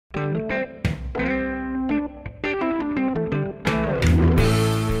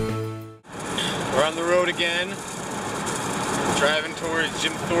again. Driving towards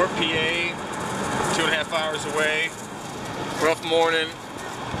Thorpe, PA. 2.5 hours away. Rough morning.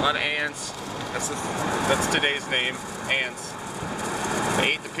 A lot of ants. That's today's name. Ants. I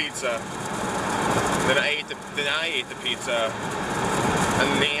ate the pizza. Then I ate the pizza.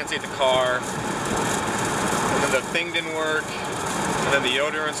 And then the ants ate the car. And then the thing didn't work. And then the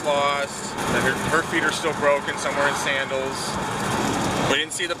deodorant's lost. And her feet are still broken somewhere in sandals. We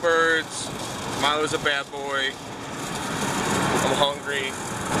didn't see the birds. Milo's a bad boy. I'm hungry.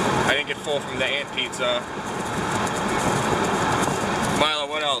 I didn't get full from the ant pizza. Milo,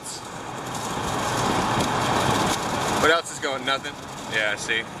 what else? What else is going? Nothing? Yeah, I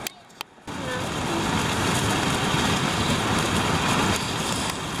see.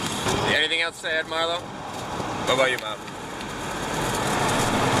 Anything else to add, Milo? What about you, Mom?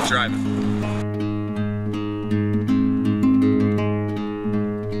 Driving.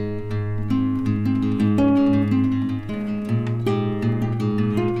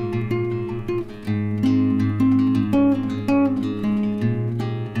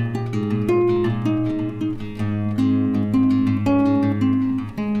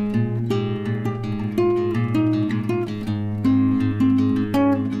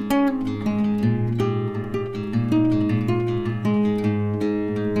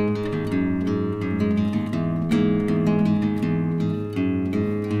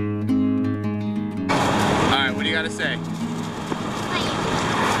 What do you got to say?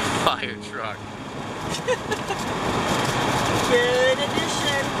 Fire truck. Good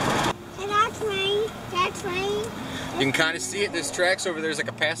addition. Hey, that train. That train. You can kind of see it. There's tracks over there. There's like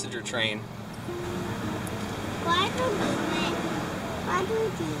a passenger train. What are we doing? What are we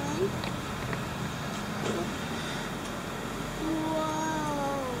doing?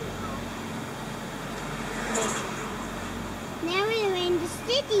 Whoa. Now we're in the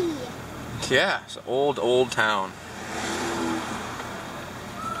city. Yeah, it's an old town.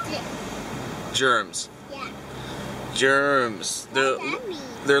 Germs. Yeah. Germs. What does that mean?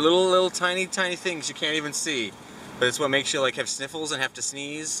 They're little tiny things you can't even see. But it's what makes you like have sniffles and have to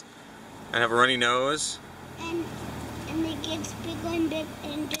sneeze and have a runny nose. And it gets bigger and bigger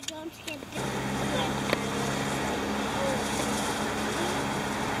and the don't get bigger.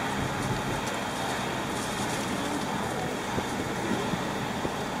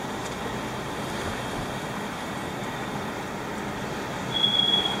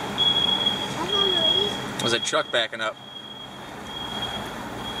 There's a truck backing up.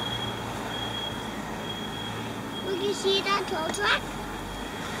 Look, you see that tow truck?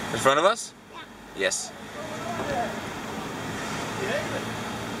 In front of us? Yeah. Yes.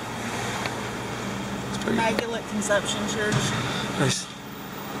 Immaculate Conception Church. Nice.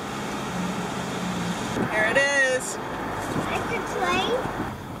 Here it is. It's a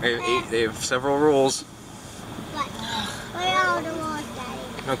train. They have several rules. What are all the rules,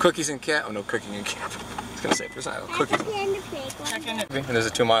 Daddy? No cookies in camp. Oh, no cooking in camp. I was gonna say there's not cookies. That's in the playground. Checking it. And there's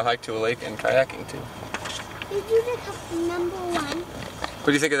a 2-mile hike to a lake and kayaking too. Did you pick up number 1? What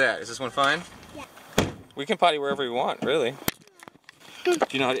do you think of that? Is this one fine? Yeah. We can potty wherever we want, really. Do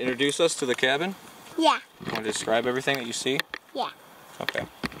you know how to introduce us to the cabin? Yeah. Want to describe everything that you see? Yeah. Okay.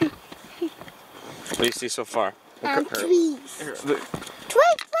 What do you see so far? Trees. Here, Train.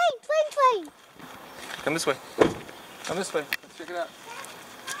 come this way. Come this way. Let's check it out.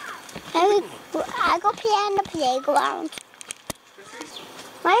 I go play on the playground.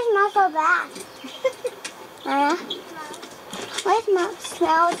 Why is it so bad? Why does it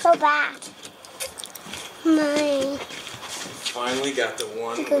smell so bad? My. Finally got the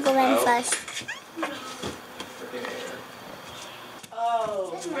one. You could go in first.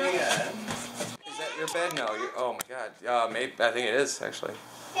 Oh, man. Is that your bed? No. Oh my God. Maybe. I think it is actually.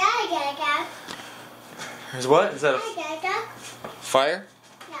 Yeah, I get a cat. Is what? Is that a I get a cat. fire?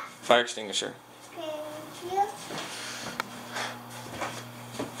 Yeah. Fire extinguisher. Thank you.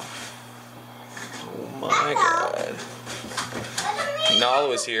 Oh my God. Look at me. Nala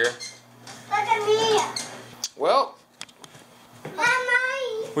is here. Look at me. Well,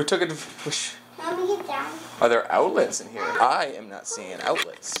 Mommy. we took it. Mommy, get down. Are there outlets in here? I am not seeing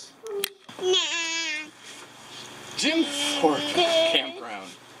outlets. Nah. Jim Thorpe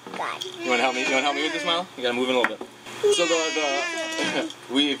campground. God. You want to help me? You want to help me with this, Milo? You gotta move in a little bit. So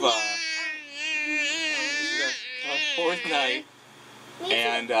we've this is our 4th night,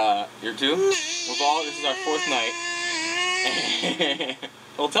 and you're 2. This is our 4th night.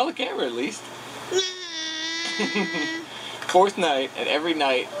 Well, tell the camera at least. 4th night, and every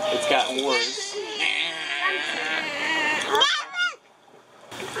night it's gotten worse.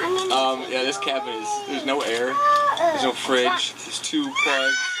 Yeah, this cabin there's no air, there's no fridge, there's 2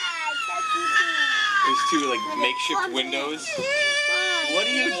 plugs. There's two like makeshift windows. What are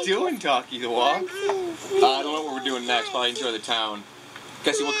you doing, Talkie the Walk? I don't know what we're doing next. Probably enjoy the town.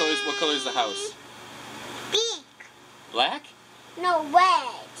 Gussie, what color is the house? Pink. Black? No,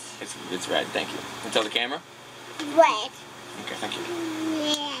 red. It's red. Thank you. And tell the camera. Red. Okay, thank you.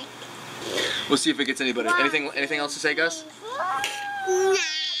 Red. We'll see if it gets any better. Anything else to say, Gus? No.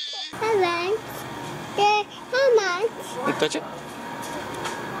 How much? Yeah, how much? Touch it.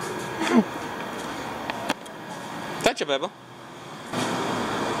 Touch it, Beba.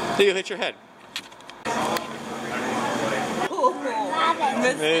 You'll hit your head.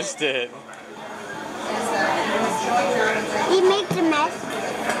 Missed it. He makes a mess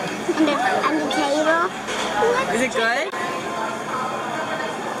on the table. Is it good?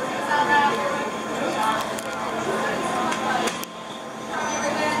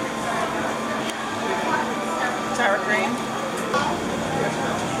 Sour cream.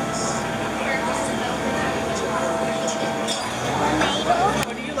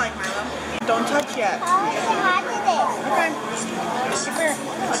 What do you like, Milo? Don't touch yet. Okay.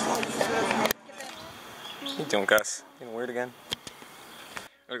 What are you doing, Gus? Getting weird again?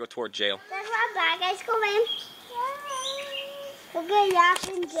 Gotta go toward jail. That's why bad guys go in. We're going back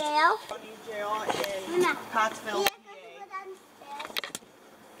in jail. Jail in Pottsville,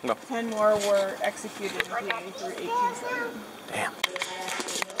 No. 10 more were executed in PA through 1870. Damn.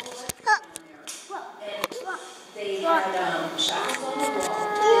 They had shackles on the wall,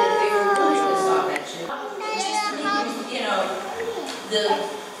 and they were going to stop that shit. Just to make, you know, the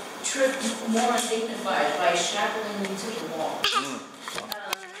trip more dignified by shackling you to the wall.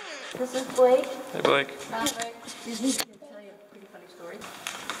 This is Blake. Hey, Blake. Excuse me. Can I tell you a pretty funny story?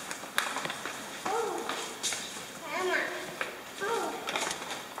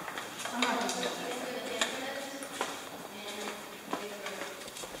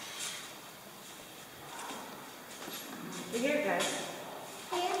 You're here, guys.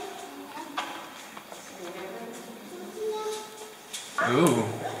 Ooh.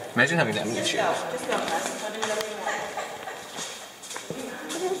 Imagine having that many chairs. Just go, guys. Let him know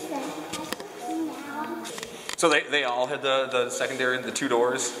So they all had the secondary, the two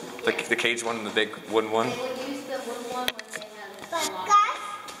doors, the cage one and the big wooden one. They would use the wood one when they had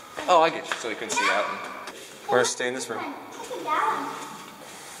the Oh, I get you. So they couldn't see out. We're gonna stay in this room.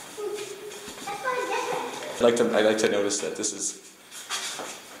 I like to notice that this is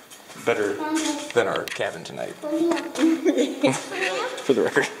better than our cabin tonight. For the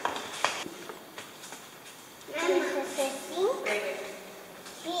record.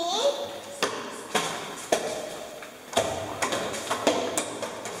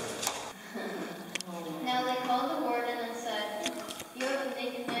 Now they called the warden and said, "You have a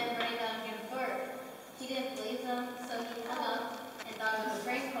naked man running down here to Thorpe." He didn't believe them, so he hung up and thought it was a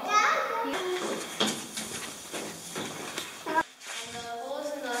prank call. And the holes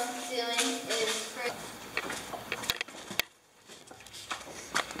in the ceiling is for...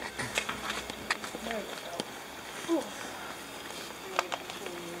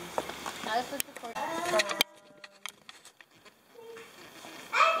 Now this was recorded.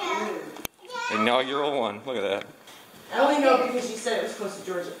 Inaugural one. Look at that. I only know because you said it was close to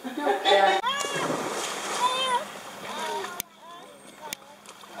Georgia. I'm Yeah.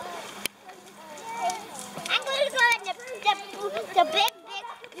 going to go in the big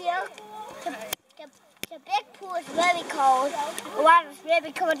pool. The big pool is really cold. The water is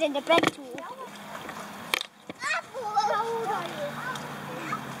really cold in the big pool. How old are you?